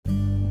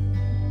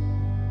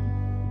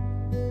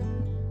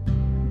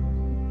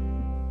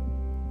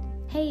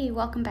Hey,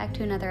 welcome back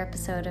to another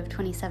episode of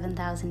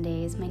 27,000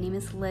 Days. My name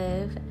is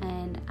Liv,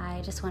 and I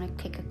just want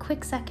to take a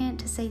quick second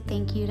to say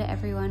thank you to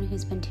everyone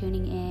who's been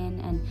tuning in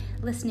and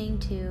listening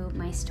to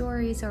my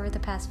stories over the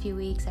past few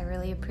weeks. I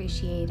really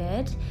appreciate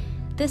it.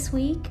 This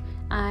week,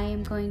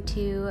 I'm going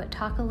to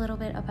talk a little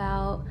bit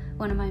about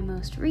one of my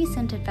most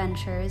recent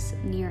adventures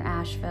near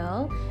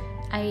Asheville.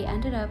 I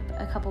ended up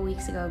a couple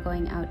weeks ago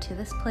going out to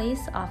this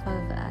place off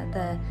of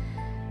the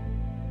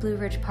Blue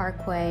Ridge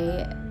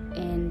Parkway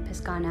in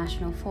Pisgah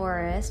National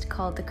Forest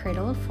called the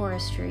Cradle of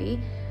Forestry.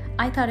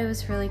 I thought it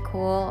was really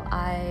cool.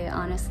 I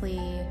honestly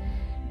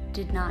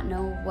did not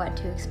know what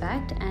to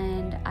expect,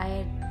 and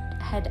I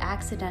had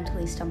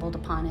accidentally stumbled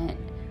upon it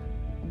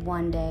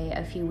one day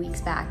a few weeks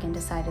back and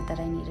decided that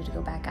I needed to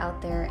go back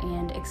out there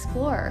and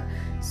explore.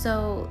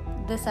 So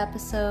this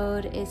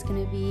episode is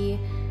going to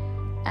be,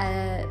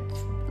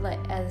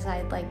 as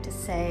I'd like to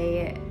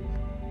say,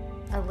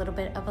 a little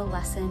bit of a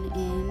lesson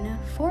in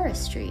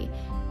forestry.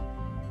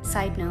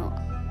 Side note,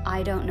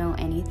 I don't know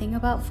anything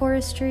about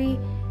forestry.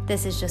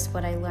 This is just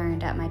what I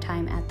learned at my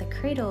time at the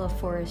Cradle of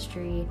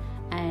Forestry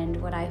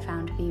and what I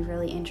found to be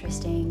really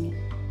interesting.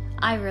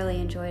 I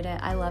really enjoyed it.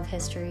 I love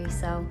history.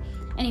 So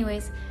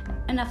anyways,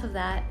 enough of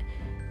that.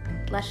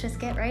 Let's just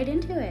get right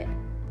into it.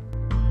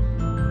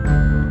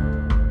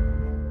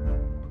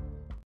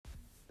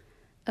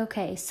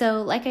 Okay,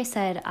 so like I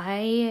said,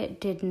 I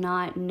did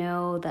not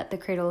know that the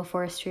Cradle of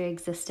Forestry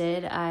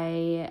existed.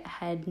 I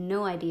had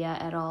no idea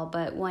at all,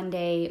 but one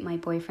day my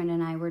boyfriend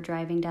and I were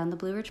driving down the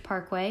Blue Ridge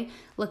Parkway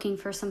looking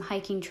for some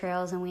hiking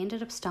trails, and we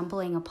ended up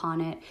stumbling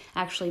upon it,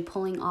 actually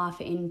pulling off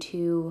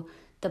into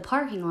the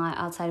parking lot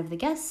outside of the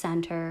guest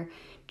center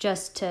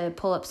just to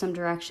pull up some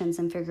directions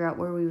and figure out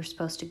where we were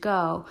supposed to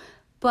go.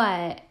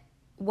 But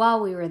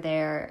while we were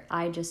there,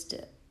 I just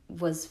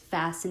was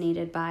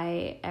fascinated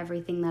by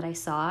everything that I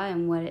saw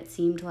and what it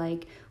seemed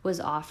like was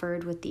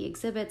offered with the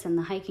exhibits and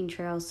the hiking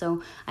trails.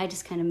 So I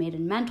just kind of made a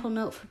mental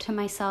note to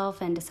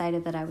myself and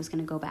decided that I was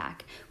going to go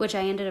back, which I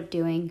ended up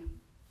doing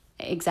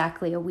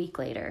exactly a week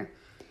later.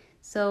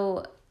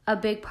 So a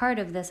big part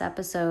of this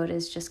episode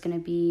is just going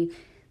to be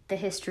the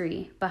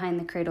history behind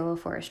the Cradle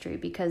of Forestry,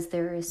 because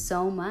there is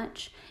so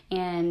much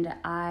and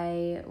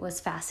I was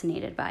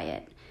fascinated by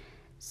it.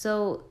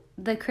 So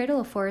the Cradle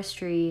of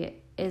Forestry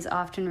is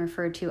often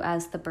referred to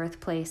as the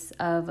birthplace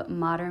of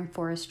modern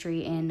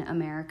forestry in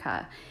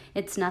America.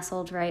 It's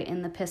nestled right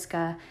in the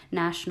Pisgah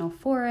National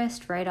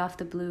Forest, right off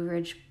the Blue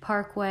Ridge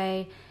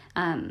Parkway.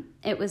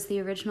 It was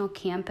the original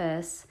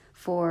campus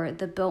for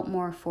the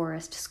Biltmore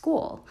Forest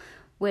School,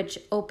 which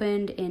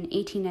opened in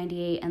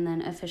 1898 and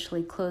then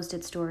officially closed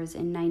its doors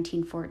in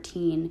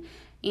 1914.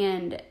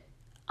 And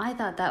I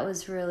thought that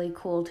was really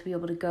cool to be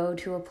able to go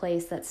to a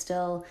place that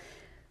still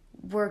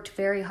worked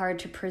very hard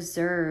to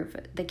preserve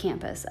the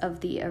campus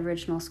of the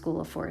original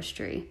School of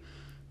Forestry.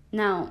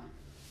 Now,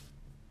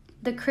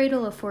 the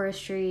Cradle of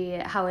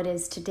Forestry, how it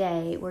is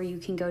today, where you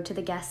can go to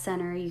the guest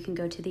center, you can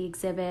go to the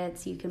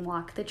exhibits, you can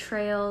walk the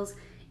trails,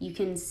 you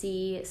can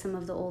see some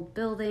of the old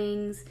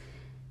buildings,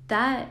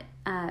 that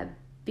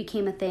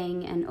became a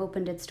thing and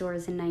opened its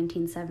doors in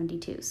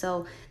 1972.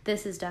 So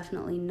this is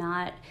definitely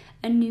not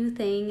a new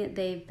thing.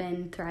 They've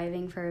been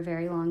thriving for a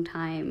very long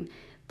time.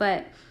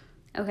 But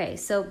okay,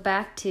 so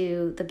back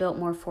to the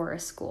Biltmore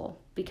Forest School,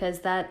 because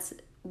that's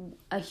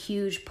a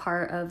huge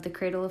part of the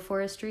Cradle of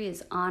Forestry,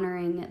 is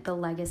honoring the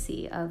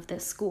legacy of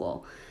this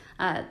school.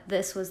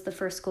 This was the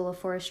first school of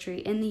forestry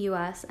in the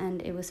U.S.,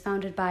 and it was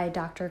founded by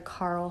Dr.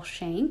 Carl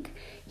Schenk.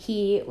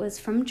 He was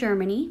from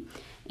Germany,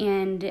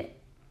 and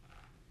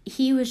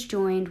he was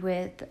joined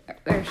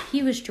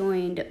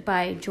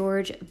by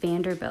George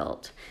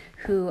Vanderbilt,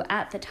 who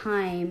at the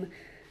time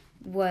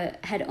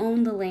had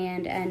owned the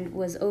land and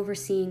was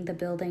overseeing the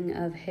building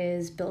of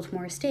his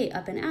Biltmore estate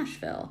up in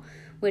Asheville,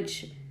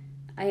 which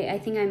I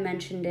think I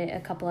mentioned it a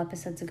couple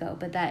episodes ago,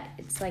 but that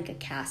it's like a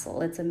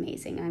castle. It's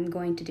amazing. I'm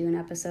going to do an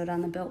episode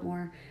on the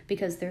Biltmore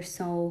because there's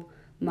so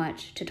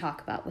much to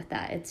talk about with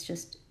that. It's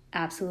just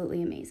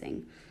absolutely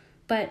amazing.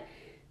 But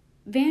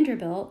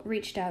Vanderbilt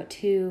reached out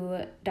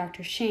to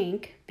Dr.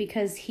 Schenk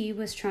because he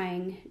was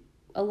trying,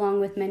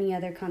 along with many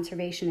other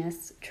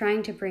conservationists,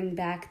 trying to bring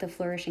back the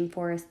flourishing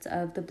forests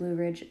of the Blue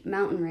Ridge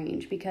mountain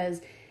range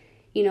because,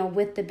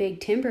 with the big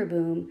timber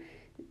boom,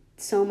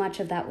 so much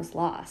of that was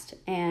lost,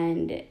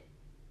 and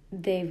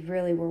they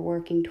really were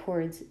working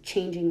towards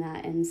changing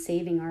that and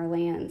saving our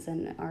lands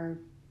and our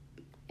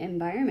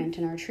environment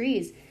and our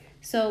trees.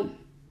 So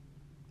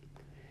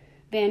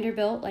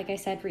Vanderbilt, like I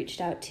said, reached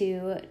out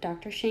to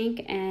Dr.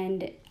 Schenk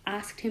and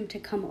asked him to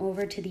come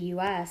over to the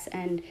U.S.,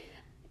 and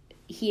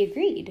he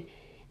agreed.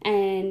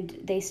 And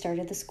they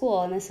started the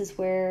school, and this is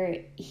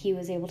where he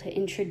was able to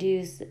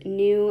introduce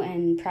new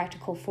and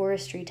practical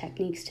forestry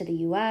techniques to the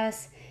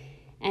U.S.,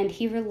 and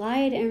he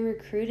relied on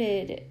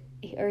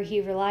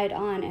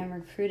and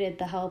recruited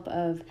the help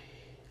of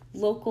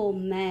local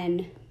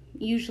men,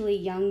 usually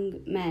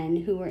young men,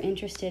 who were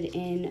interested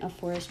in a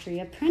forestry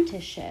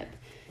apprenticeship,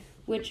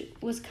 which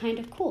was kind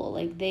of cool.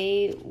 Like,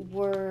 they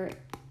were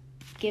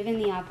given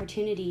the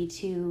opportunity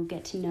to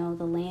get to know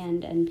the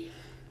land and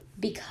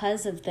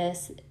because of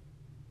this,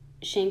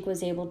 Schenck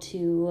was able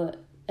to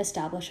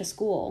establish a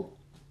school.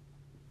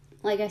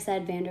 Like I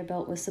said,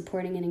 Vanderbilt was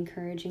supporting and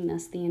encouraging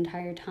this the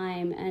entire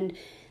time, and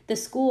the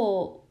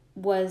school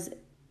was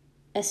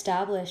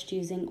established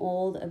using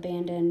old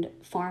abandoned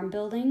farm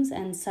buildings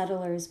and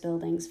settlers'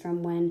 buildings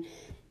from when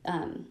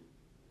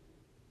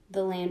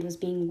the land was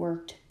being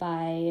worked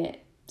by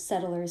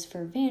settlers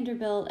for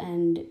Vanderbilt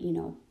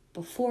and,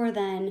 before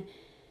then.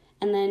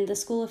 And then the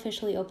school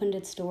officially opened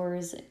its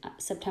doors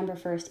September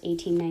 1st,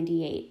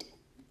 1898,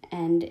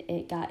 and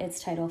it got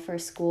its title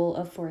First School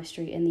of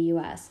Forestry in the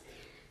U.S.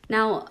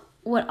 Now,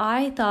 what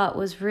I thought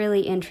was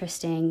really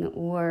interesting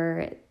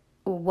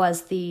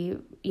was the,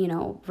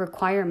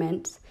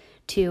 requirements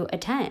to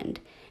attend.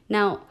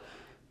 Now,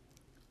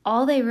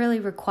 all they really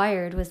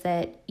required was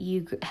that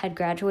you had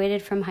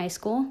graduated from high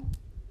school,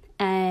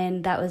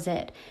 and that was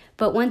it.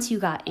 But once you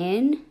got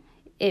in,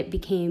 it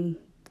became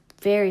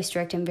very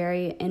strict and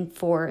very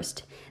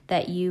enforced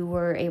that you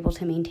were able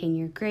to maintain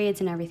your grades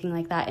and everything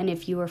like that. And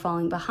if you were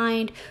falling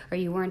behind or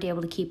you weren't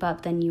able to keep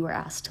up, then you were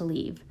asked to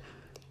leave.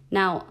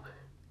 Now,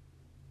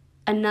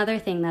 another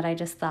thing that I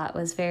just thought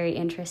was very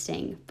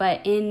interesting, but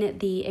in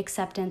the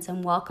acceptance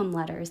and welcome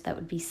letters that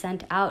would be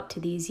sent out to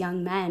these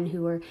young men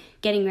who were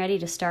getting ready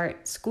to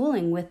start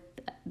schooling with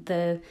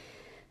the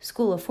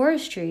School of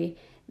Forestry,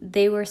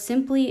 they were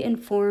simply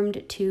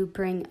informed to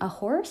bring a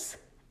horse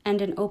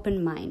and an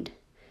open mind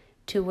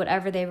to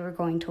whatever they were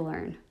going to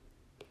learn.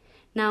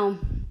 Now,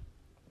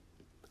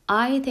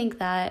 I think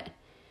that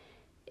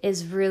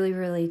is really,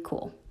 really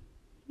cool.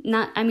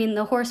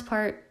 The horse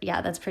part,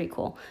 yeah, that's pretty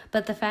cool.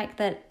 But the fact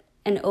that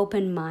an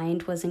open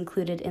mind was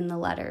included in the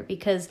letter,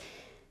 because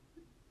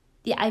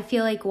I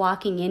feel like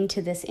walking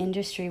into this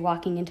industry,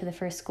 walking into the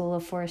first school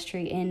of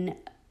forestry in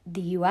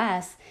the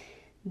U.S.,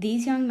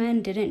 these young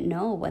men didn't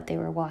know what they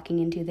were walking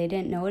into. They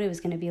didn't know what it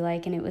was going to be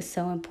like, and it was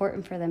so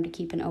important for them to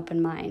keep an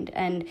open mind.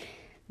 And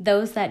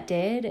those that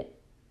did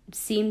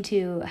seem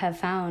to have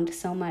found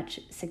so much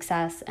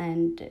success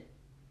and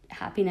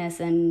happiness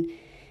and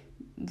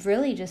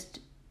really just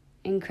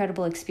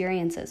incredible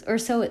experiences, or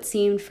so it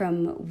seemed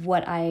from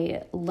what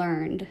I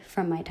learned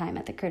from my time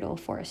at the Cradle of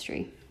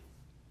Forestry.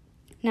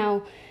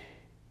 Now,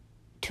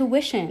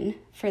 tuition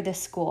for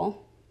this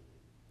school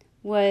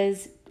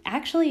was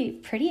actually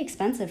pretty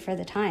expensive for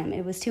the time.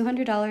 It was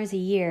 $200 a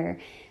year.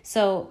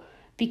 So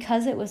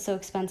because it was so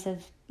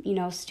expensive,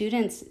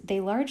 students, they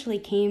largely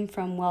came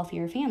from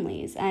wealthier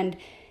families, and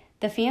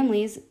the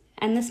families,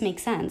 and this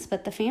makes sense,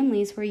 but the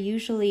families were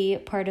usually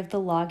part of the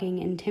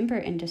logging and timber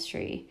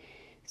industry.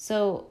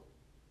 So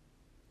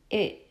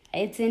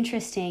it's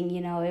interesting,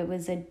 it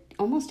was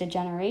almost a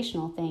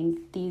generational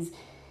thing. These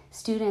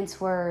students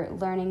were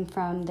learning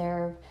from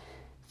their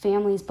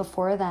families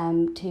before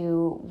them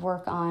to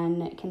work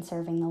on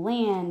conserving the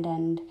land,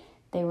 and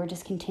they were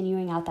just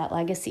continuing out that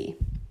legacy.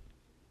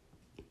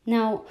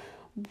 Now,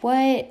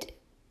 what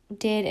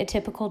did a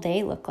typical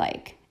day look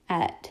like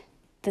at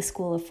the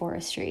School of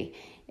Forestry?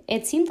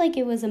 It seemed like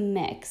it was a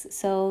mix.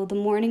 So the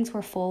mornings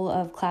were full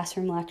of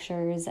classroom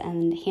lectures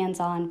and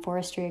hands-on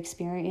forestry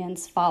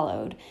experience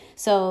followed.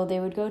 So they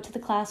would go to the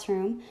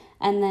classroom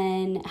and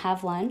then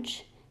have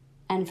lunch.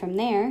 And from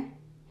there,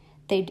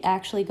 they'd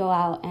actually go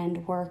out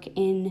and work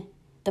in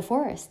the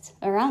forests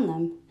around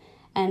them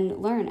and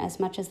learn as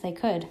much as they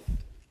could.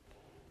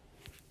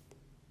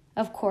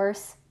 Of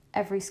course,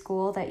 every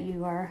school that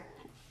you are,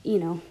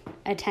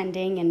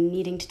 attending and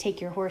needing to take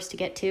your horse to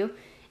get to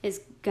is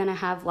going to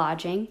have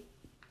lodging.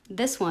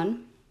 This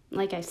one,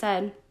 like I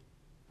said,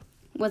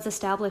 was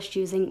established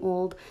using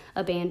old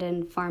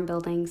abandoned farm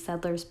buildings,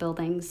 settlers'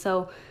 buildings.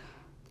 So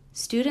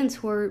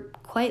students were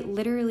quite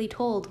literally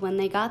told when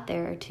they got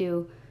there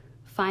to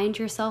find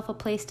yourself a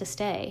place to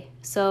stay.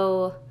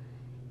 So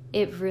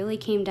it really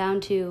came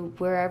down to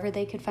wherever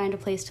they could find a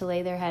place to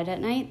lay their head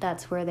at night,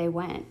 that's where they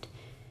went.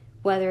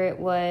 Whether it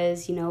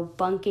was,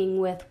 bunking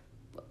with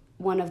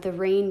one of the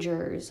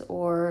rangers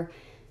or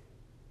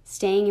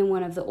staying in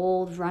one of the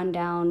old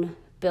rundown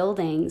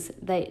buildings,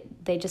 they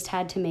just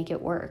had to make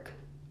it work.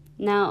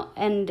 Now,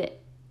 and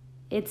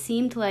it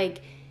seemed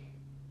like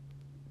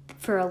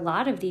for a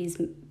lot of these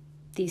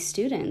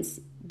students,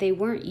 they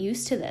weren't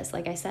used to this.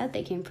 Like I said,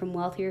 they came from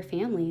wealthier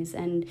families,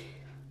 and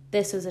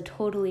this was a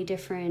totally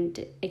different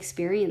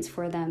experience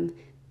for them,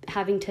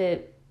 having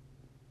to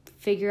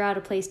figure out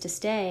a place to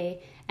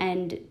stay,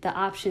 and the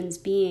options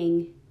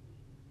being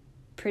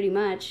pretty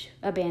much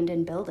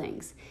abandoned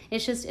buildings.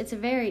 It's a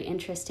very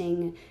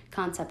interesting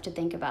concept to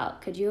think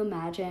about. Could you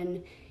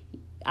imagine?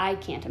 I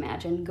can't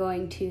imagine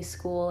going to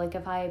school, like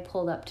if I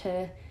pulled up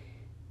to,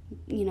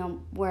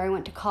 where I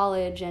went to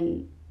college,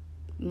 and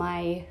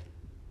my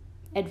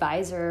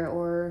advisor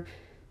or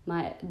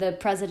the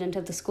president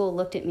of the school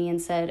looked at me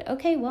and said,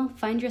 "Okay, well,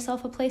 find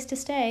yourself a place to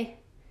stay.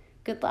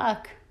 Good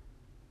luck."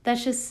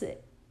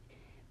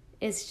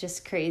 It's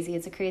just crazy.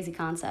 It's a crazy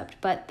concept,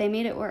 but they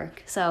made it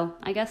work. So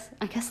I guess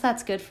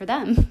that's good for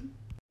them.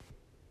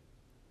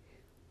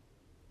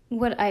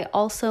 What I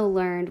also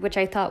learned, which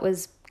I thought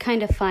was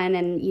kind of fun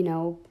and,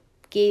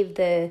 gave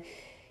the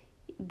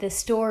the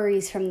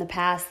stories from the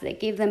past that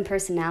gave them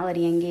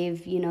personality and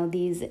gave,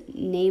 these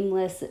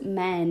nameless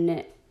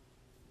men,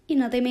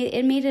 they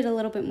made it a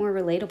little bit more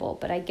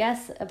relatable. But I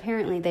guess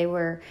apparently they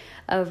were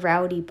a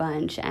rowdy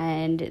bunch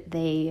and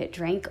they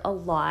drank a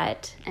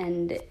lot,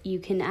 and you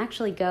can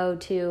actually go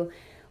through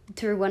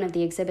one of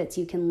the exhibits,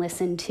 you can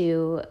listen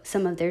to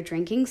some of their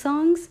drinking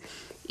songs.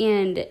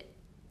 And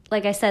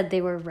like I said,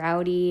 they were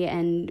rowdy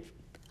and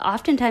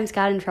oftentimes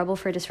got in trouble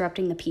for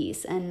disrupting the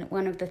peace. And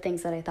one of the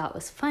things that I thought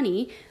was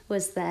funny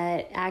was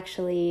that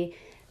actually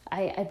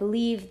I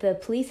believe the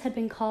police had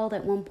been called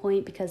at one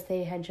point because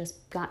they had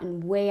just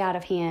gotten way out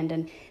of hand,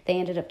 and they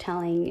ended up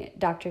telling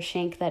Dr.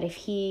 Schenk that if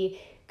he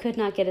could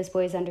not get his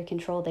boys under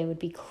control, they would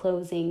be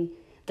closing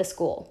the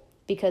school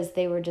because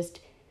they were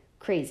just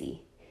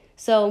crazy.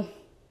 So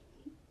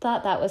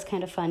thought that was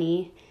kind of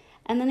funny.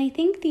 And then I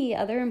think the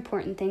other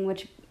important thing,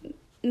 which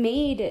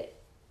made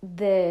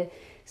the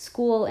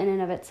school in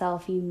and of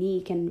itself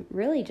unique and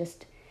really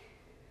just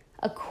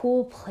a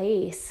cool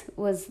place,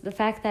 was the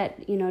fact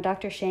that,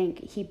 Dr. Schenk,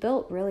 he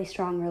built really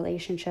strong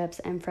relationships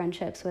and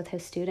friendships with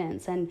his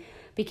students and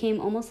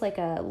became almost like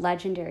a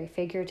legendary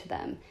figure to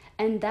them.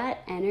 And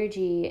that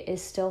energy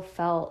is still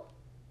felt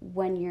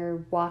when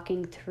you're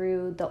walking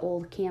through the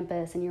old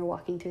campus and you're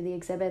walking through the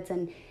exhibits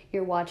and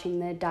you're watching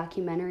the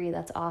documentary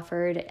that's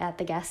offered at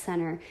the guest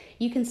center.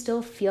 You can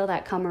still feel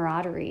that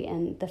camaraderie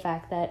and the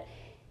fact that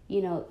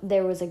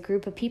there was a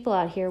group of people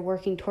out here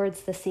working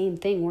towards the same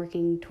thing,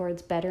 working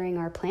towards bettering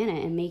our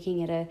planet and making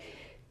it a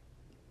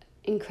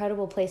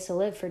incredible place to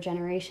live for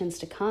generations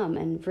to come,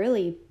 and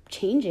really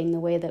changing the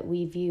way that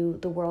we view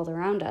the world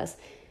around us.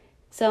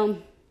 So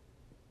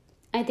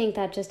I think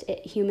that just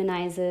it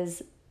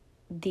humanizes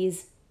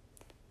these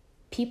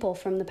people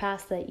from the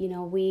past that,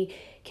 we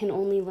can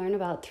only learn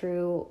about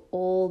through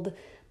old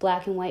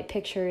black and white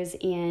pictures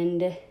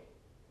and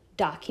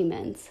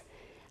documents.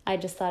 I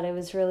just thought it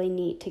was really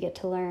neat to get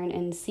to learn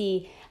and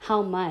see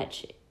how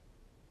much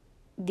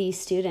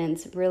these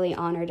students really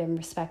honored and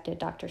respected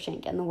Dr.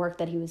 Schenk and the work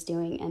that he was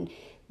doing. And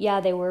yeah,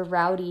 they were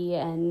rowdy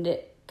and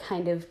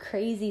kind of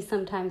crazy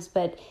sometimes,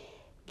 but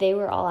they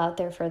were all out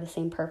there for the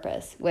same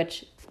purpose,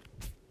 which,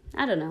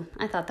 I don't know,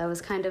 I thought that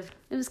was kind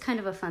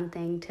of a fun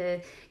thing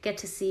to get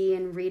to see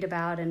and read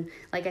about. And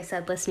like I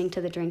said, listening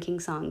to the drinking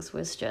songs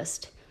was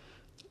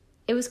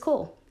it was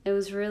cool. It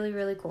was really,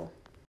 really cool.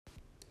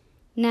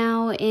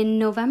 Now, in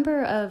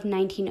November of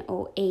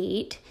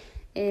 1908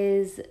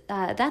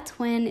 that's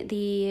when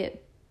the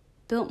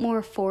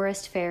Biltmore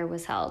Forest Fair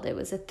was held. It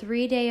was a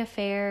 3-day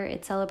affair.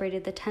 It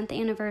celebrated the 10th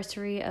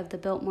anniversary of the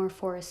Biltmore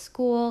Forest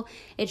School.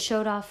 It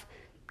showed off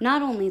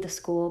not only the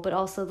school, but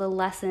also the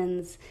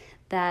lessons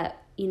that,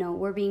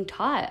 were being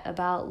taught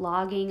about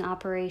logging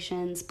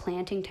operations,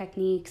 planting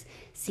techniques,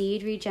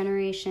 seed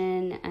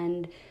regeneration,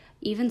 and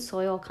even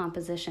soil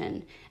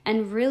composition,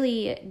 and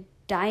really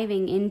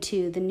diving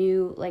into the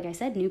new, like I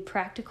said, new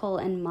practical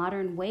and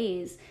modern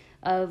ways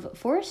of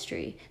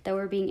forestry that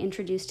were being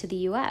introduced to the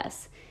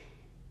U.S.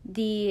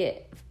 The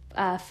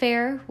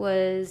fair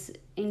was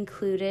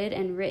included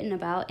and written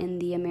about in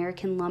the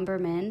American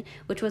Lumberman,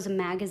 which was a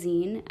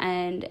magazine,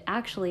 and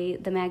actually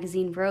the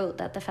magazine wrote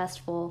that the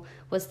festival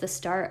was the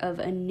start of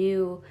a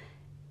new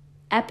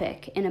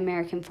epoch in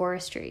American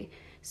forestry.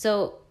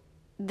 So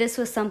this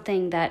was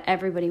something that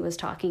everybody was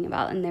talking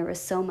about, and there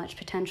was so much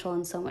potential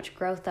and so much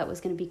growth that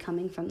was going to be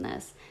coming from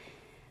this.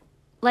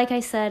 Like I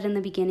said in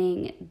the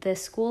beginning, the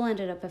school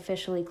ended up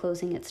officially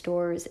closing its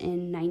doors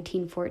in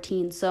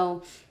 1914.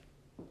 So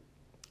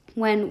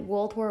when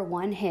World War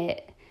I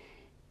hit,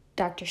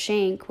 Dr.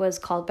 Schenk was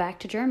called back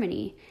to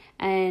Germany,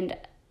 and,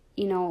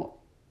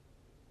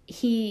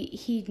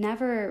 he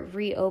never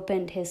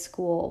reopened his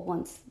school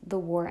once the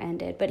war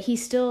ended, but he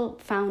still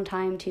found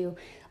time to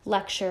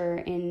lecture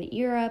in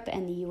Europe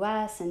and the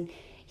US, and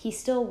he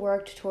still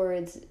worked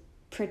towards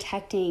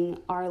protecting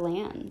our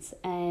lands,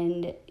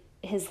 and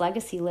his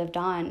legacy lived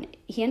on.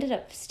 He ended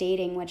up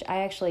stating, which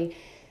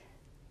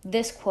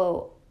this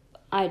quote,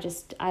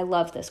 I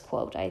love this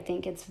quote. I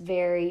think it's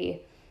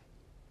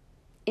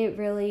it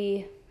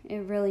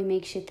really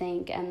makes you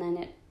think, and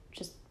then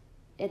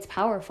it's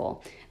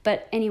powerful.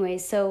 But anyway,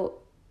 so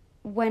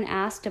when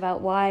asked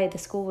about why the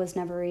school was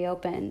never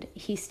reopened,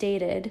 he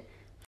stated,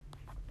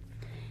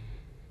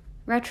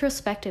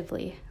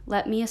 "Retrospectively,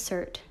 let me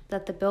assert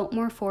that the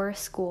Biltmore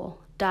Forest School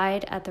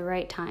died at the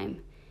right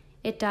time.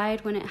 It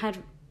died when it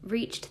had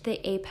reached the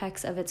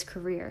apex of its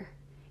career.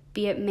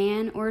 Be it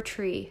man or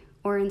tree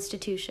or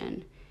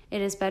institution,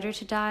 it is better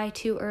to die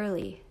too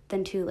early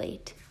than too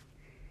late."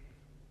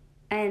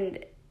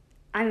 And,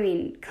 I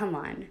mean, come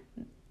on.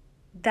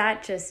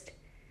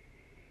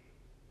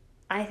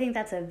 I think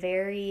that's a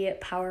very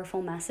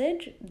powerful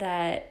message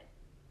that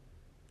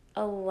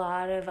a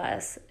lot of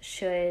us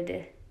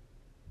should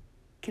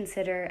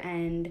consider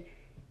and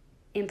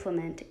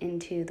implement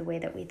into the way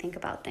that we think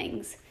about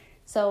things.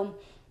 So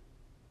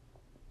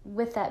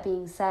with that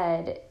being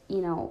said,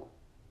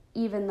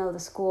 even though the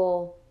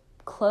school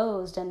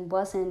closed and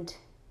wasn't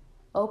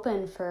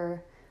open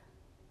for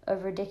a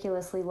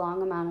ridiculously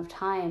long amount of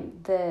time,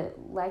 the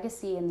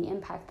legacy and the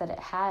impact that it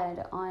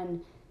had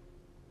on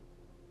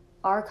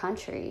our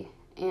country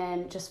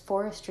and just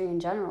forestry in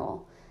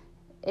general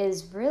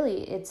is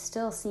really, it's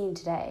still seen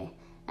today.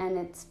 And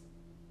it's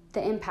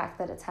the impact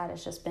that it's had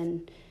has just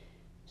been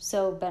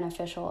so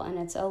beneficial, and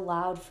it's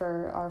allowed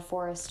for our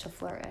forests to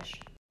flourish.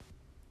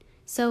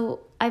 So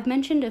I've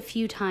mentioned a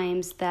few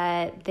times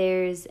that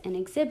there's an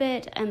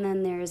exhibit and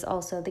then there's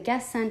also the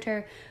guest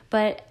center,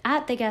 but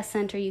at the guest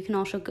center you can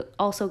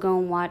also go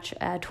and watch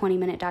a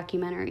 20-minute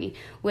documentary,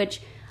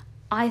 which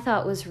I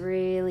thought was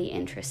really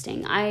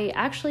interesting. I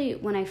actually,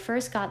 when I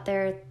first got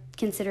there,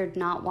 considered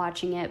not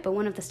watching it, but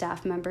one of the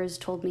staff members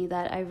told me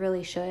that I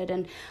really should,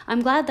 and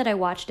I'm glad that I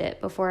watched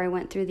it before I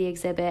went through the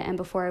exhibit and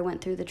before I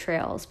went through the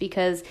trails,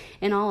 because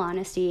in all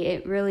honesty,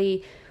 it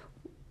really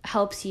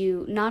helps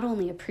you not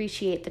only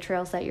appreciate the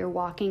trails that you're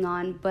walking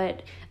on,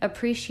 but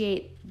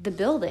appreciate the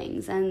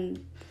buildings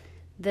and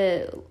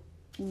the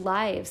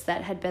lives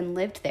that had been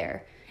lived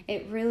there.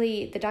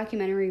 The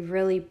documentary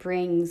really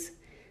brings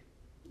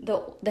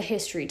the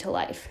history to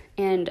life,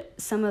 and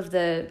some of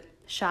the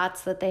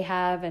shots that they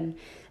have and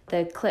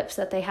the clips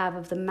that they have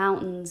of the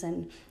mountains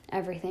and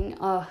everything,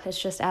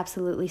 it's just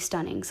absolutely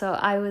stunning. So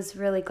I was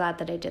really glad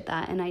that I did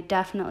that, and I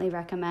definitely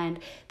recommend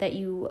that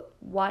you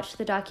watch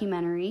the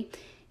documentary.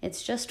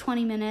 It's just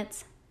 20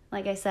 minutes.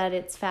 Like I said,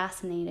 it's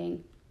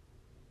fascinating.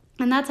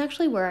 And that's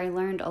actually where I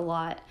learned a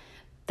lot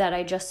that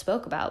I just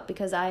spoke about,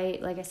 because I,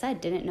 like I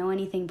said, didn't know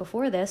anything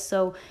before this.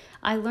 So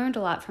I learned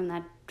a lot from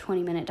that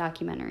 20-minute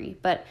documentary.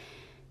 But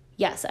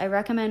yes, I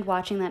recommend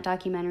watching that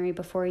documentary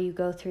before you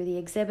go through the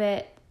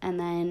exhibit and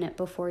then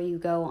before you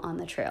go on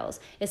the trails,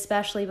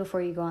 especially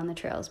before you go on the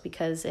trails,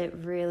 because it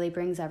really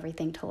brings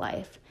everything to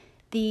life.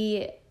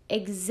 The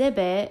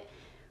exhibit,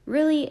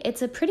 really,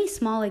 it's a pretty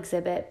small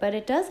exhibit, but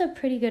it does a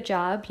pretty good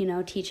job,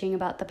 teaching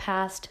about the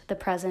past, the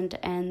present,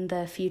 and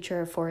the future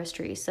of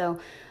forestry. So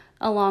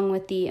along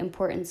with the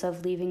importance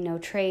of leaving no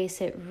trace,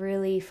 it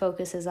really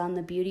focuses on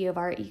the beauty of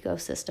our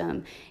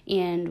ecosystem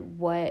and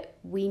what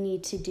we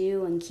need to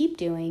do and keep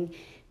doing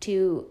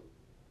to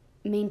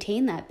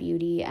maintain that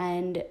beauty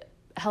and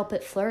help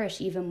it flourish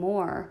even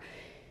more.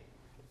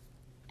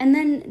 And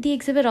then the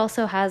exhibit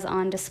also has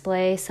on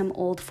display some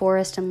old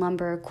forest and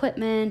lumber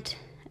equipment,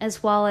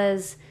 as well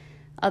as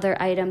other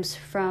items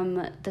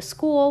from the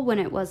school when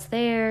it was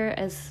there,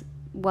 as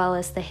well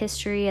as the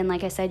history. And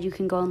like I said, you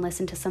can go and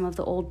listen to some of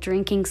the old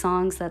drinking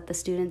songs that the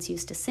students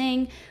used to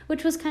sing,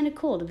 which was kind of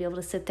cool to be able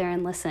to sit there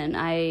and listen.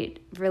 I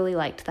really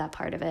liked that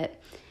part of it.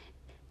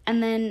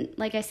 And then,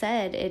 like I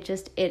said,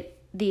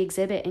 the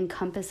exhibit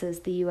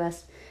encompasses the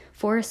U.S.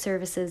 Forest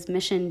Service's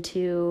mission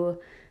to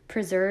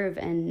preserve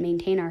and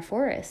maintain our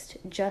forest,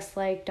 just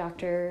like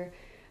Dr.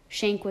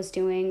 Schenck was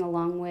doing,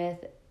 along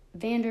with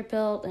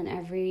Vanderbilt and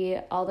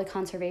all the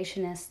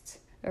conservationists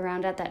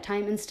around at that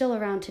time and still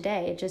around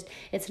today.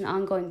 It's an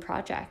ongoing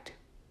project.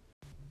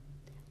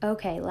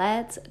 Okay,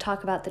 let's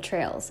talk about the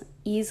trails.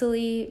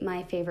 Easily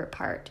my favorite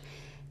part.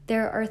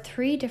 There are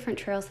 3 different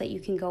trails that you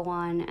can go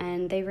on,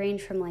 and they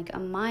range from like a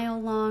mile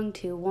long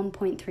to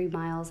 1.3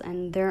 miles,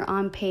 and they're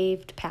on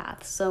paved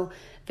paths. So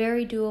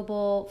very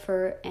doable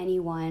for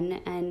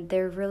anyone, and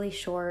they're really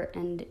short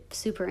and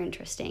super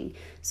interesting.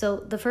 So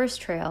the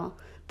first trail,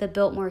 the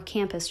Biltmore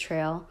Campus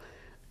Trail,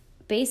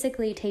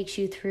 basically takes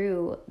you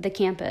through the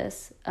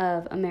campus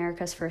of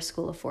America's First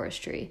School of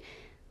Forestry.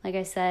 Like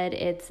I said,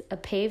 it's a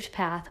paved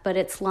path, but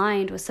it's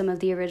lined with some of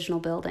the original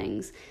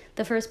buildings.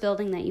 The first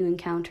building that you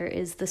encounter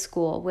is the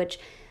school, which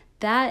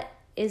that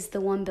is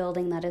the one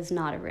building that is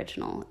not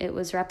original. It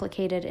was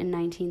replicated in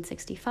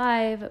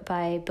 1965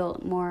 by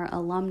Biltmore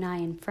alumni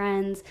and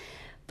friends,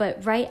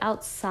 but right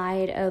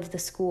outside of the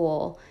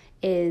school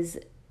is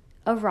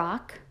a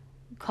rock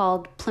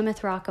called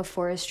Plymouth Rock of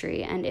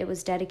Forestry, and it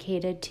was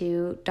dedicated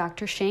to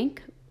Dr.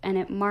 Schenck, and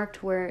it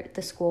marked where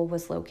the school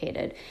was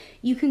located.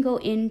 You can go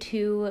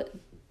into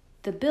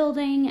the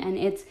building, and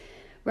it's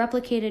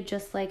replicated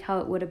just like how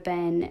it would have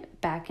been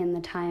back in the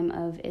time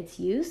of its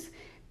use.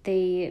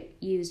 They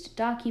used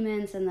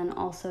documents and then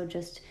also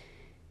just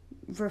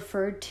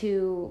referred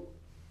to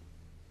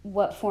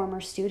what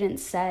former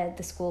students said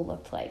the school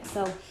looked like.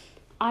 So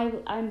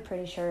I'm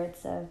pretty sure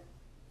it's a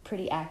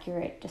pretty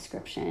accurate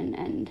description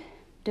and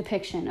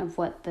depiction of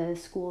what the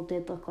school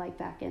did look like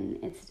back in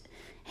its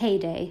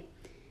heyday.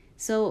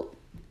 So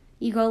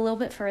you go a little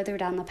bit further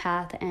down the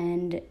path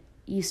and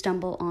you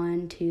stumble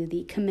on to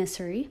the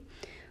commissary,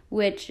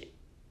 which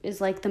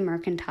is like the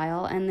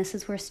mercantile, and this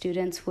is where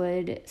students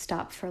would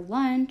stop for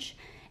lunch.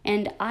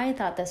 And I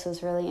thought this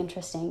was really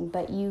interesting,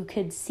 but you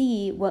could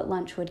see what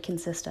lunch would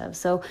consist of.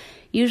 So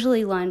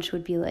usually lunch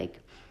would be like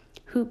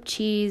hoop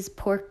cheese,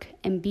 pork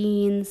and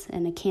beans,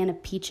 and a can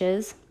of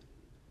peaches.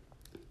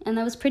 And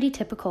that was pretty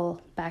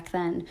typical back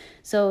then.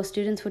 So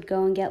students would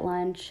go and get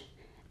lunch,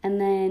 and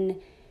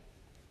then,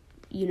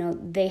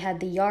 they had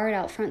the yard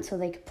out front so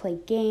they could play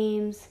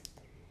games.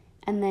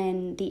 And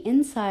then the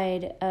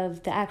inside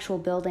of the actual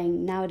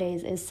building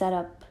nowadays is set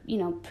up,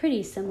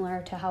 pretty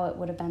similar to how it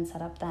would have been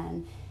set up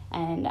then.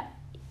 And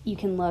you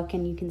can look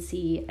and you can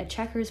see a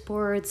checkers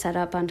board set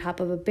up on top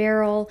of a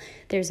barrel.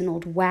 There's an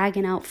old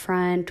wagon out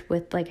front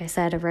with, like I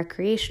said, a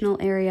recreational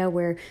area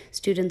where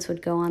students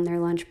would go on their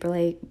lunch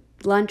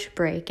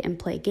break and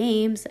play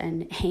games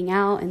and hang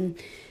out and,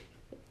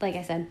 like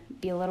I said,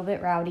 be a little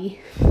bit rowdy.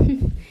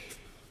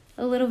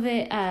 A little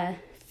bit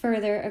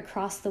further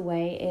across the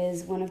way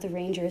is one of the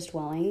Rangers'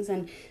 dwellings,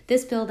 and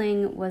this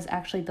building was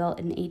actually built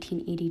in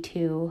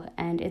 1882,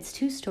 and it's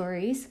 2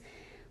 stories,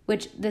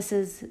 which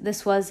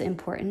this was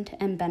important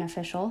and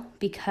beneficial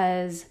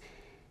because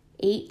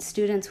 8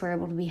 students were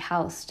able to be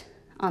housed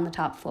on the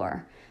top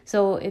floor.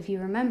 So if you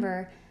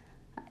remember,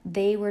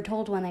 they were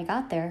told when they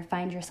got there,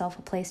 find yourself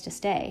a place to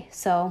stay.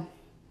 So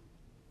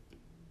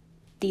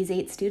these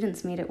 8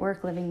 students made it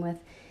work living with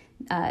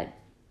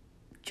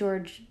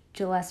George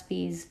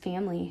Gillespie's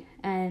family.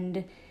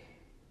 And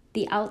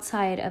the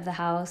outside of the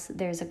house,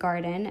 there's a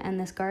garden, and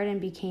this garden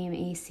became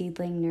a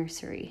seedling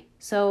nursery.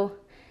 So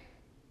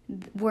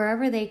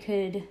wherever they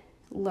could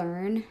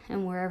learn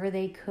and wherever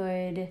they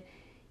could,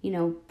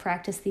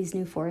 practice these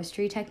new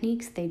forestry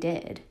techniques, they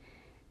did.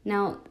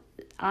 Now,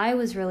 I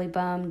was really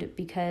bummed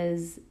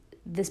because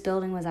this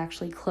building was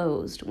actually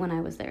closed when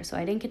I was there, so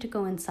I didn't get to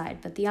go inside,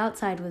 but the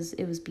outside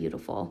was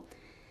beautiful.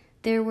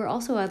 There were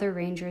also other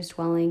Rangers'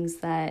 dwellings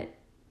that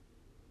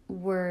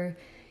were,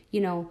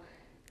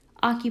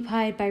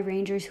 occupied by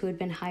Rangers who had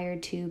been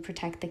hired to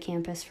protect the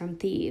campus from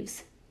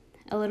thieves.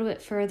 A little bit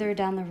further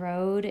down the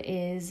road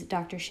is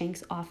Dr.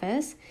 Shank's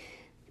office.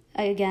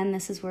 Again,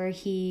 this is where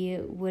he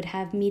would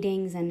have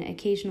meetings and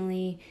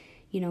occasionally,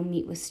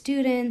 meet with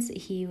students.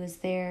 He was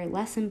there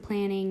lesson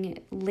planning,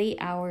 late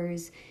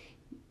hours,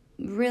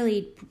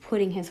 really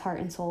putting his heart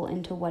and soul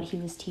into what he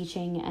was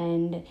teaching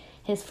and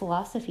his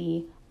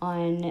philosophy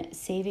on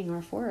saving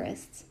our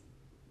forests.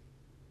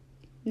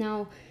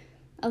 Now,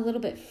 a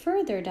little bit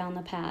further down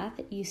the path,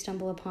 you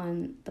stumble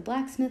upon the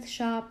blacksmith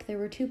shop. There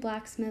were 2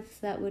 blacksmiths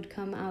that would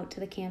come out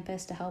to the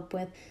campus to help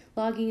with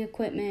logging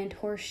equipment,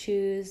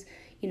 horseshoes,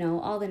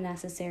 all the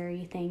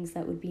necessary things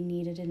that would be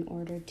needed in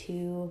order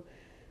to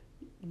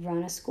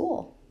run a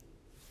school.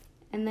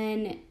 And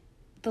then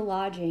the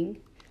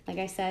lodging, like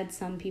I said,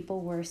 some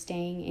people were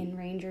staying in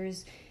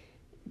Rangers'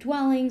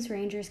 dwellings,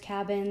 Rangers'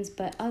 cabins,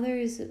 but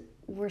others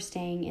were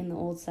staying in the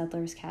old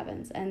settlers'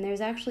 cabins. And there's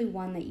actually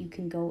one that you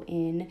can go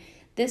in.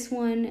 This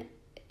one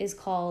is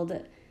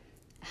called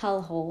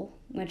Hellhole,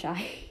 which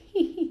I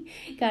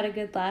got a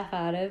good laugh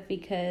out of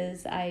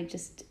because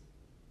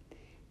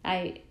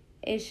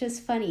it's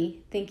just funny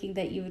thinking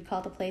that you would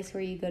call the place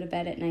where you go to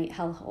bed at night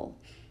Hellhole.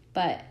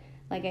 But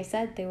like I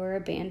said, they were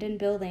abandoned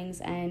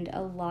buildings, and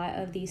a lot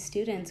of these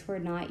students were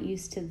not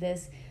used to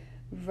this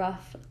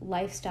rough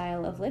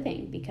lifestyle of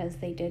living because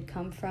they did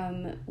come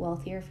from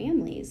wealthier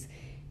families.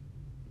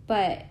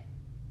 But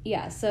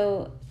yeah,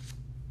 so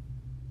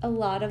a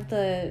lot of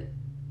the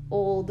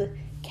old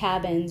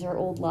cabins or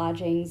old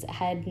lodgings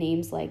had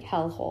names like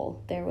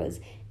Hellhole. There was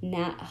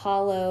Nat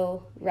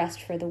Hollow,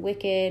 Rest for the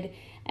Wicked,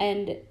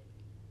 and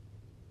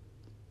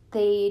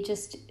they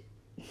just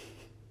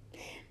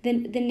the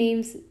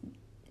names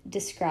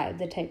describe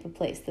the type of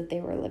place that they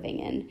were living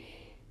in.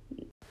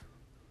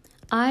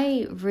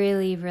 I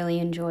really, really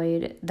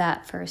enjoyed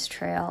that first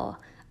trail.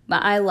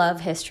 But I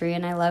love history,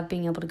 and I love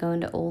being able to go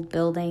into old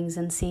buildings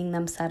and seeing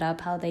them set up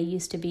how they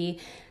used to be.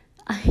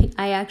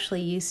 I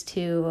actually used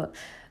to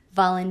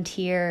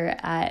volunteer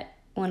at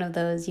one of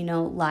those,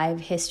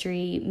 live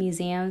history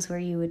museums where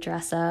you would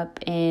dress up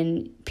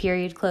in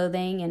period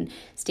clothing and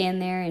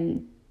stand there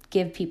and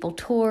give people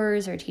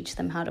tours or teach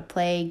them how to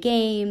play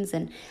games.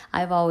 And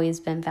I've always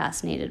been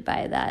fascinated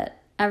by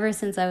that ever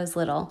since I was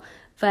little.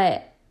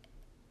 But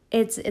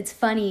it's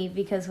funny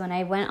because when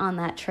I went on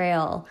that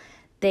trail,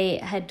 the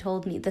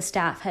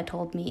staff had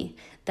told me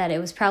that it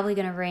was probably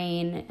going to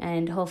rain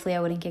and hopefully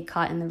I wouldn't get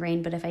caught in the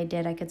rain, but if I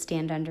did, I could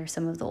stand under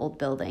some of the old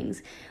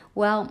buildings.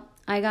 Well,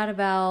 I got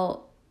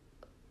about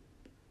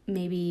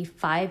maybe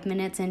 5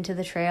 minutes into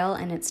the trail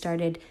and it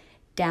started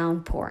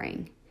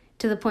downpouring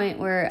to the point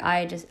where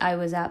I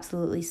was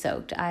absolutely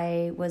soaked.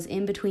 I was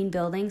in between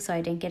buildings, so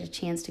I didn't get a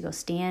chance to go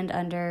stand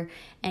under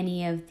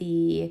any of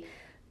the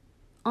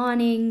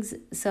awnings,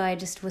 so I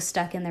just was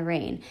stuck in the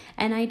rain.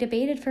 And I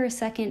debated for a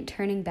second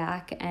turning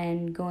back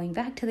and going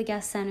back to the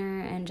guest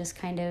center and just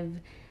kind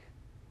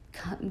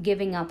of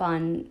giving up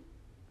on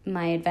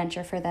my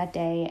adventure for that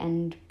day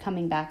and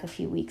coming back a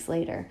few weeks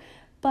later.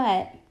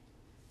 But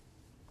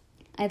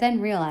I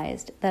then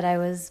realized that I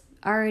was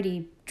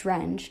already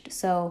drenched,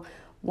 so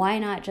why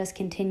not just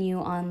continue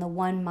on the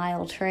 1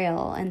 mile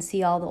trail and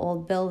see all the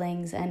old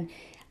buildings? And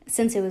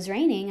since it was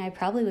raining, I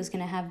probably was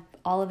going to have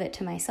all of it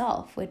to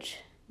myself, which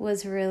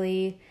was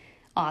really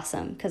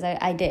awesome because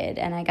I did,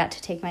 and I got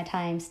to take my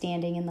time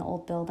standing in the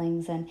old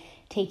buildings and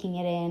taking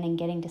it in and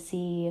getting to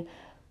see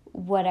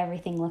what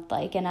everything looked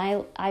like. And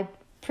I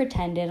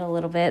pretended a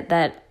little bit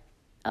that,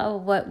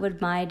 what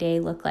would my day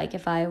look like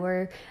if I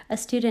were a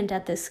student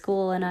at this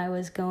school and I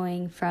was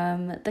going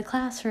from the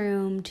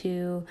classroom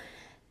to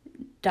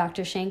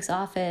Dr. Shank's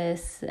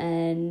office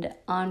and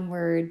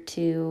onward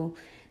to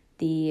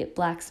the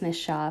blacksmith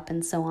shop,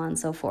 and so on and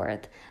so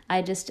forth.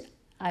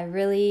 I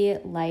really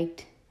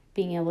liked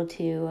being able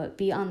to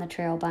be on the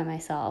trail by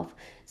myself.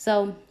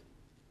 So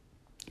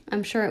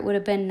I'm sure it would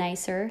have been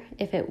nicer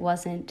if it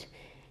wasn't,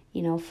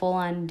 full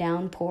on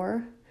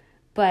downpour,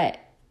 but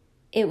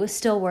it was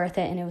still worth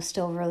it, and it was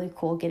still really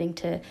cool getting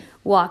to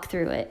walk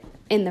through it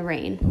in the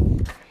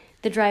rain.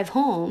 The drive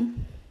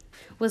home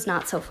was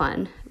not so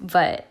fun,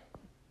 but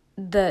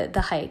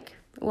the hike,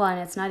 well, and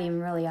it's not even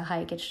really a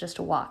hike, it's just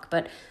a walk,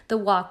 but the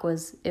walk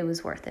was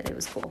worth it. It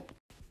was cool.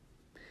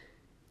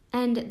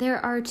 And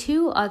there are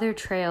 2 other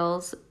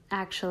trails,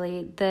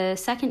 actually. The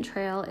second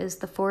trail is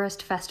the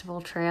Forest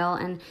Festival Trail,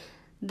 and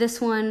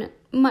this one,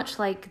 much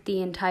like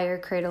the entire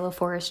Cradle of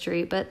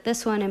Forestry, but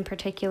this one in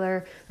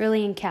particular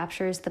really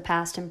encaptures the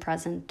past and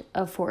present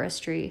of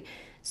forestry.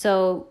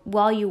 So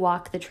while you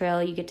walk the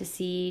trail, you get to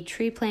see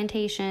tree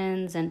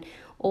plantations and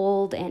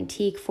old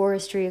antique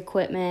forestry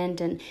equipment,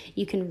 and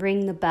you can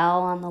ring the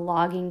bell on the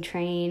logging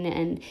train,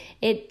 and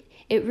it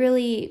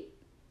really,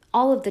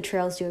 all of the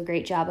trails do a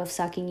great job of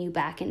sucking you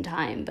back in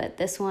time, but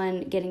this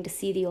one, getting to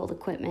see the old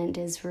equipment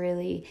is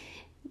really,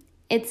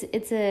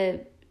 it's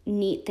a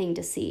neat thing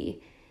to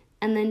see.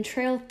 And then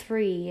Trail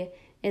 3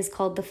 is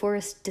called the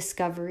Forest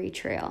Discovery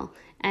Trail.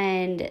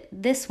 And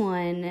this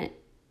one,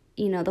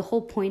 the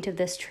whole point of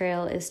this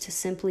trail is to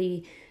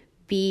simply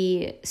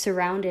be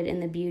surrounded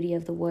in the beauty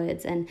of the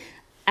woods. And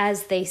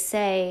as they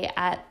say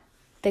at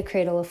the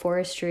Cradle of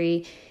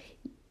Forestry,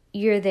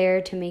 you're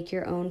there to make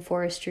your own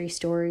forestry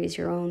stories,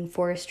 your own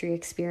forestry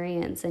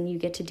experience. And you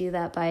get to do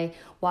that by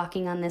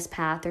walking on this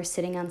path or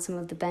sitting on some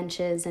of the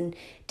benches and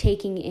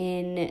taking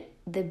in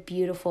the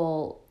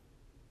beautiful,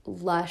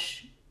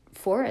 lush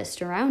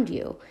forest around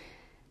you.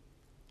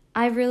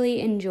 I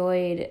really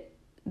enjoyed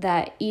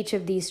that each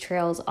of these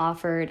trails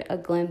offered a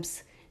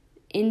glimpse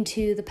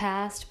into the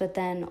past, but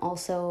then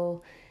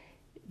also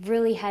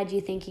really had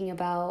you thinking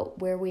about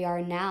where we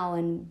are now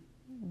and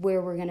where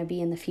we're going to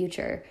be in the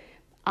future.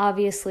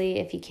 Obviously,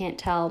 if you can't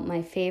tell,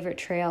 my favorite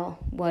trail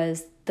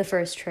was the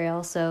first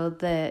trail, so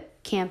the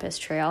campus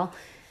trail,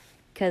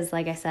 because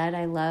like I said,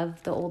 I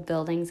love the old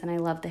buildings and I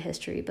love the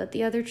history, but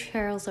the other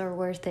trails are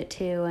worth it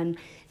too, and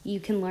you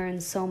can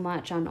learn so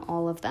much on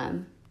all of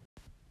them.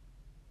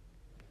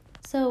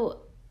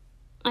 So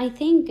I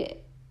think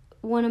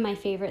one of my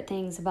favorite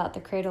things about the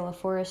Cradle of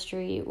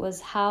Forestry was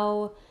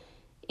how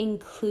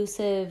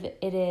inclusive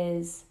it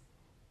is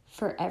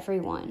for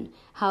everyone,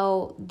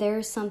 how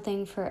there's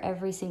something for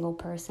every single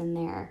person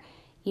there.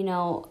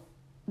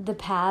 The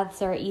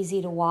paths are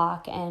easy to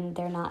walk and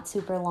they're not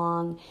super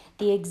long.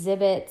 The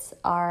exhibits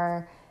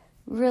are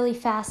really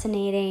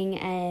fascinating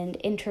and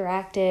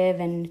interactive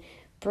and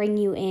bring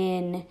you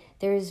in.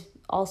 There's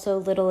also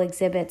little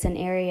exhibits and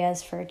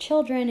areas for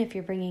children if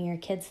you're bringing your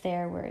kids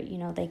there where,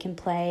 they can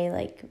play,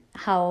 like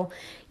how,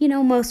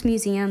 most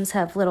museums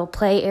have little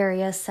play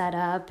areas set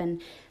up,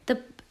 and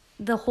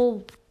the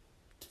whole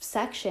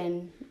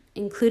section,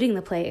 including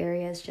the play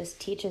areas, just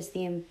teaches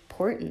the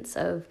importance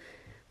of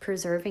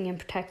preserving and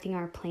protecting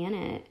our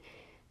planet.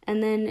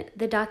 And then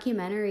the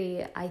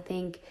documentary, I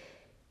think,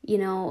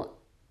 the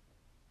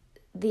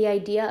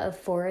idea of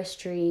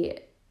forestry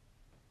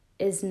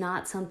is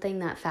not something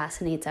that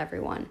fascinates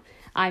everyone.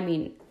 I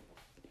mean,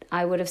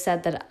 I would have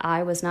said that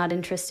I was not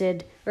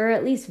interested, or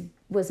at least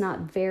was not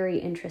very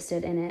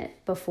interested in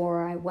it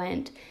before I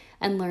went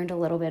and learned a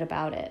little bit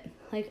about it.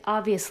 Like,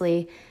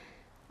 obviously,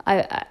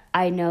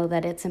 I know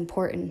that it's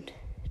important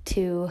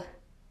to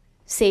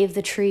save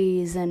the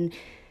trees and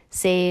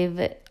save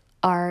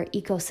our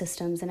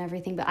ecosystems and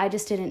everything, but I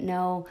just didn't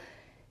know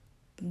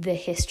the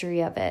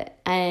history of it,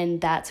 and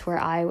that's where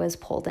I was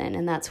pulled in,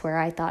 and that's where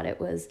I thought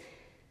it was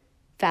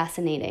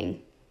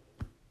fascinating.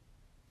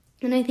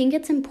 And I think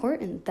it's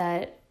important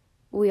that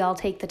we all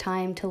take the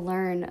time to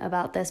learn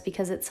about this,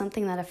 because it's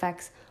something that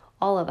affects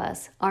all of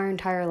us, our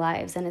entire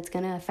lives, and it's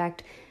going to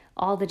affect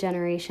all the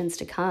generations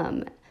to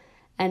come.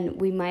 And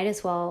we might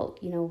as well,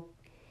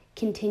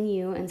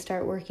 continue and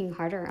start working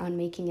harder on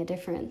making a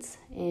difference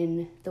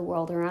in the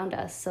world around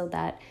us so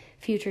that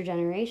future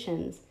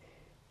generations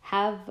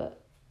have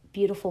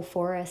beautiful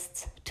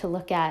forests to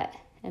look at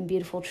and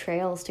beautiful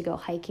trails to go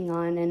hiking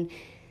on, and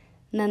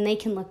then they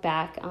can look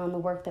back on the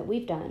work that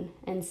we've done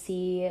and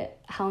see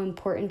how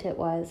important it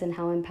was and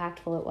how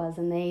impactful it was,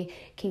 and they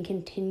can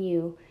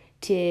continue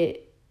to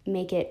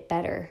make it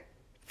better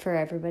for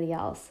everybody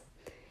else.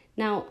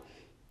 Now,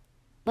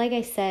 like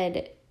I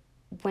said,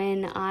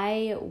 when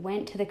I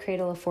went to the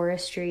Cradle of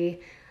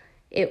Forestry,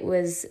 it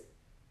was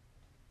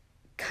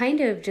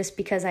kind of just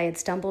because I had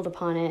stumbled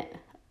upon it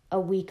a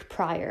week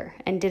prior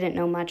and didn't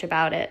know much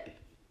about it.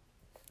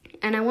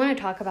 And I want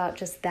to talk about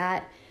just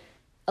that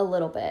a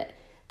little bit.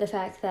 The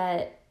fact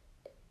that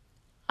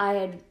I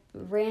had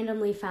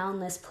randomly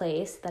found this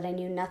place that I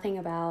knew nothing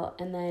about,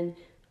 and then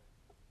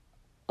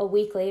a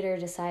week later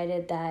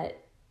decided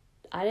that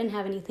I didn't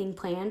have anything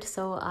planned,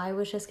 so I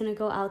was just going to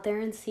go out there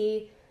and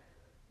see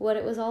what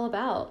it was all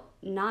about,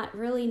 not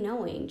really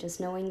knowing,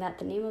 just knowing that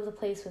the name of the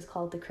place was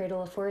called the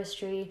Cradle of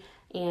Forestry,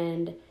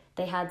 and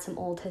they had some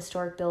old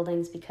historic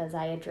buildings because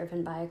I had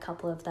driven by a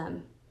couple of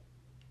them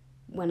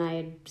when I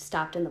had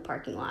stopped in the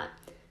parking lot.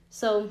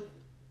 So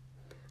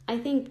I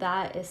think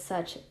that is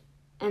such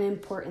an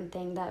important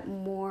thing that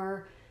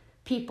more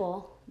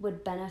people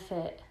would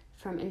benefit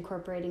from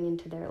incorporating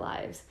into their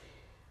lives.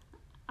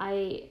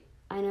 I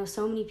know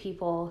so many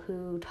people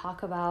who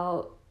talk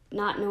about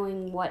not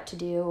knowing what to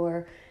do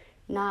or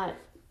not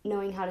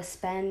knowing how to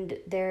spend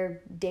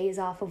their days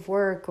off of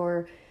work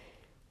or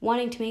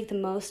wanting to make the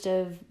most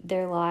of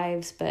their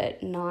lives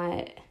but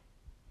not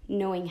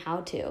knowing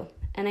how to.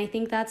 And I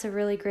think that's a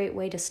really great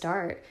way to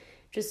start.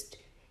 Just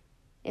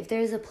if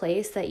there's a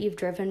place that you've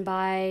driven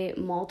by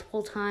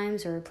multiple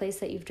times or a place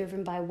that you've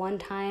driven by one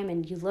time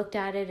and you looked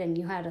at it and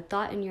you had a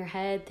thought in your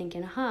head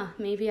thinking,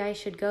 maybe I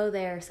should go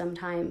there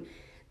sometime,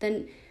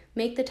 then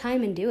make the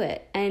time and do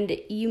it. And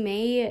you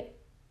may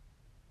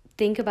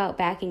think about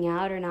backing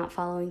out or not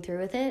following through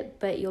with it,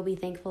 but you'll be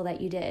thankful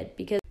that you did.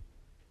 Because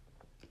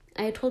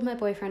I had told my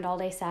boyfriend all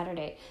day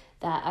Saturday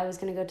that I was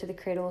going to go to the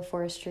Cradle of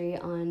Forestry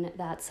on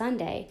that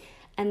Sunday.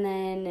 And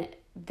then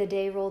the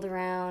day rolled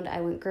around,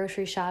 I went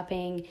grocery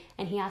shopping,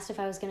 and he asked if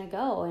I was going to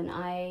go. And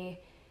I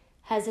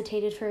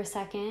hesitated for a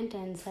second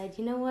and said,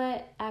 you know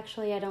what,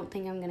 actually, I don't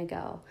think I'm going to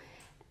go.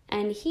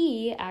 And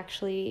he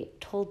actually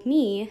told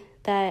me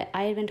that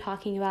I had been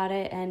talking about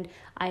it and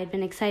I had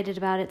been excited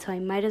about it, so I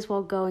might as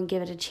well go and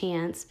give it a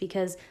chance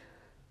because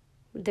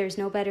there's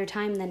no better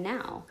time than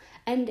now.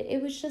 And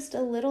it was just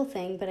a little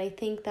thing, but I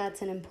think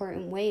that's an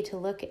important way to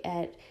look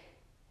at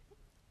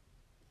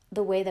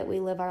the way that we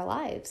live our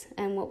lives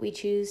and what we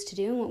choose to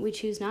do and what we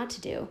choose not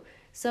to do.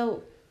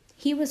 So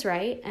he was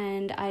right,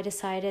 and I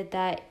decided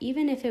that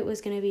even if it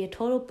was going to be a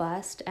total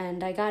bust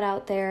and I got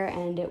out there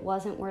and it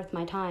wasn't worth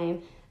my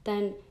time,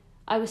 then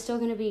I was still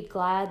going to be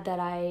glad that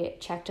I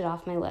checked it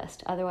off my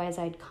list. Otherwise,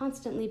 I'd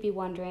constantly be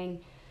wondering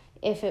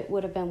if it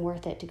would have been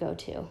worth it to go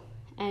to.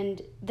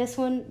 And this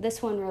one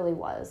really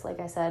was.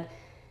 Like I said,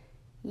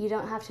 you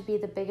don't have to be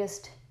the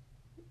biggest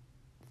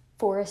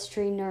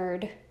forestry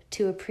nerd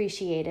to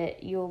appreciate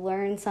it. You'll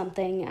learn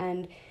something,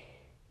 and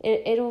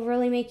it'll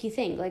really make you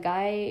think. Like,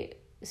 I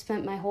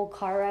spent my whole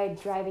car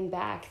ride driving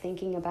back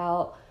thinking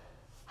about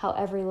how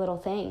every little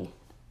thing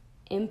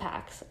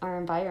impacts our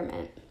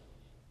environment.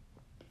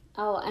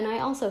 Oh, and I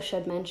also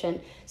should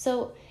mention,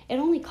 so it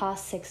only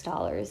costs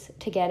 $6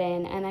 to get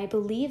in, and I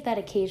believe that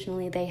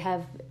occasionally they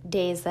have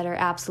days that are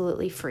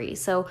absolutely free.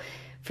 So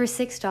for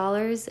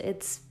 $6,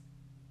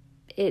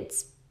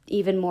 it's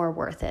even more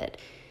worth it.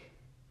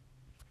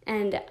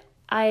 And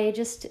I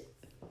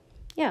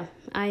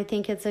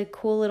think it's a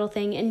cool little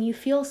thing, and you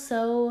feel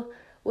so,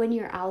 when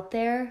you're out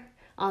there,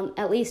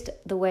 at least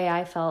the way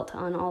I felt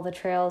on all the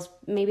trails,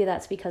 maybe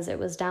that's because it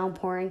was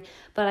downpouring,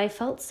 but I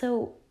felt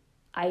so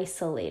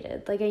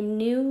isolated. Like, I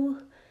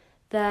knew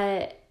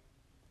that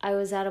I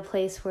was at a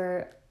place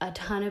where a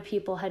ton of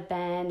people had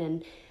been,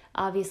 and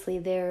obviously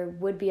there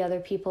would be other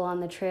people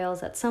on the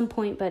trails at some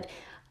point, but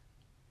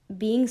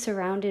being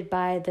surrounded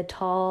by the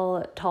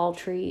tall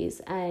trees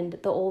and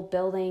the old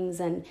buildings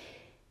and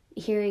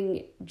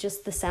hearing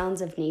just the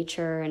sounds of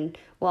nature, and,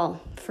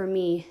 well, for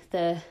me,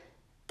 the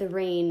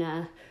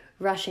rain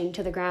rushing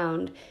to the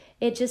ground,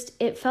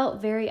 it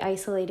felt very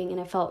isolating, and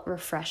it felt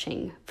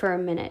refreshing for a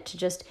minute to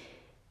just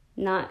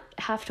not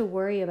have to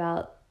worry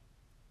about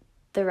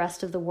the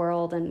rest of the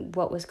world and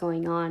what was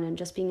going on, and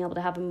just being able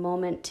to have a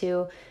moment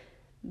to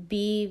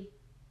be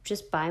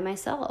just by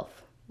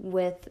myself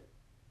with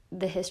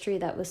the history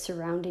that was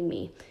surrounding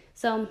me.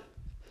 So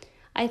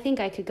I think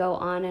I could go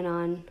on and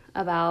on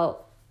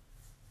about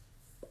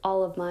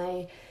all of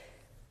my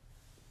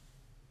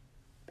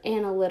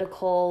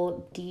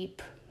analytical,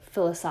 deep,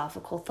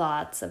 philosophical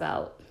thoughts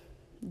about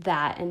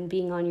that and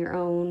being on your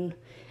own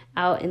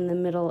out in the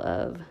middle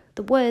of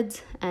the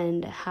woods,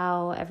 and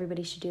how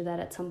everybody should do that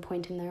at some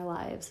point in their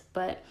lives.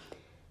 But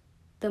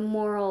the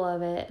moral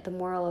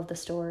of the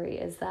story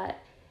is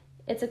that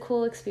it's a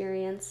cool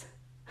experience.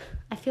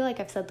 I feel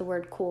like I've said the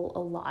word cool a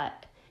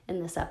lot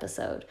in this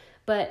episode,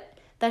 but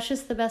that's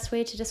just the best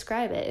way to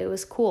describe it. It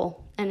was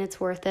cool, and it's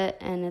worth it,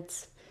 and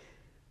it's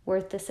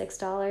worth the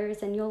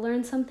 $6, and you'll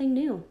learn something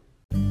new.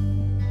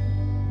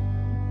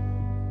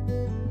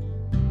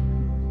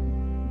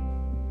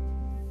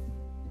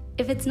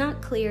 If it's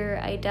not clear,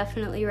 I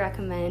definitely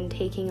recommend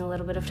taking a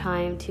little bit of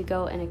time to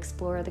go and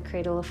explore the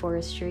Cradle of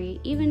Forestry.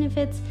 Even if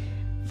it's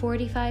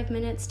 45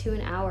 minutes to an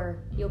hour,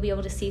 you'll be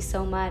able to see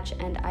so much,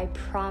 and I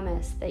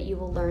promise that you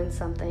will learn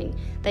something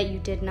that you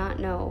did not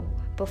know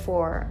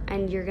before,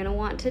 and you're going to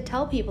want to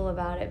tell people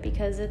about it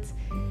because it's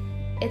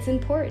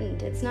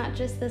important. It's not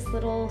just this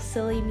little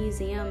silly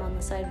museum on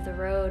the side of the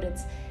road.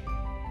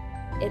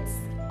 It's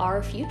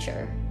our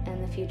future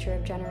and the future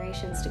of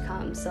generations to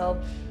come.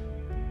 So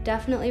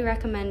definitely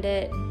recommend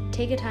it.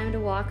 Take a time to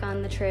walk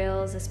on the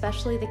trails,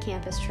 especially the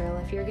campus trail.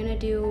 If you're going to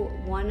do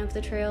one of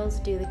the trails,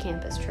 do the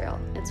campus trail.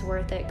 It's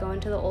worth it. Go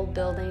into the old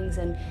buildings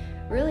and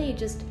really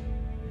just,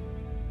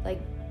 like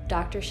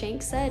Dr.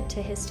 Shank said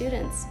to his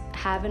students,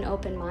 have an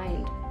open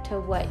mind to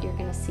what you're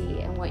going to see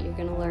and what you're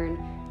going to learn.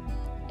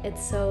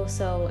 It's so,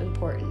 so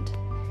important.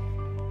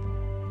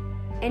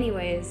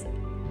 Anyways,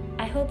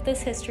 I hope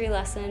this history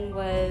lesson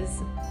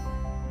was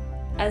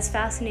as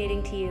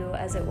fascinating to you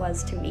as it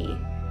was to me,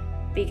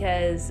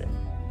 because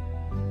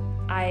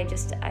I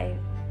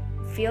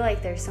feel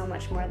like there's so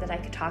much more that I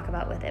could talk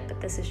about with it,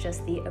 but this is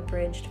just the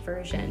abridged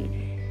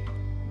version.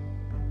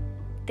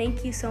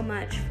 Thank you so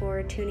much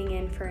for tuning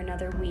in for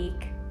another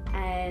week,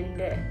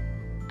 and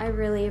I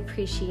really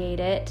appreciate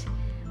it.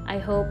 I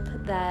hope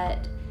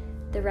that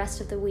the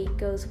rest of the week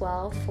goes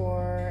well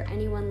for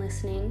anyone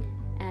listening,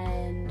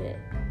 and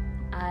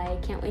I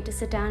can't wait to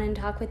sit down and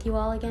talk with you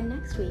all again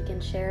next week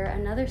and share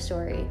another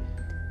story.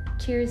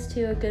 Cheers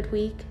to a good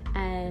week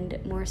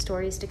and more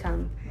stories to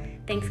come.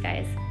 Thanks,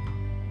 guys.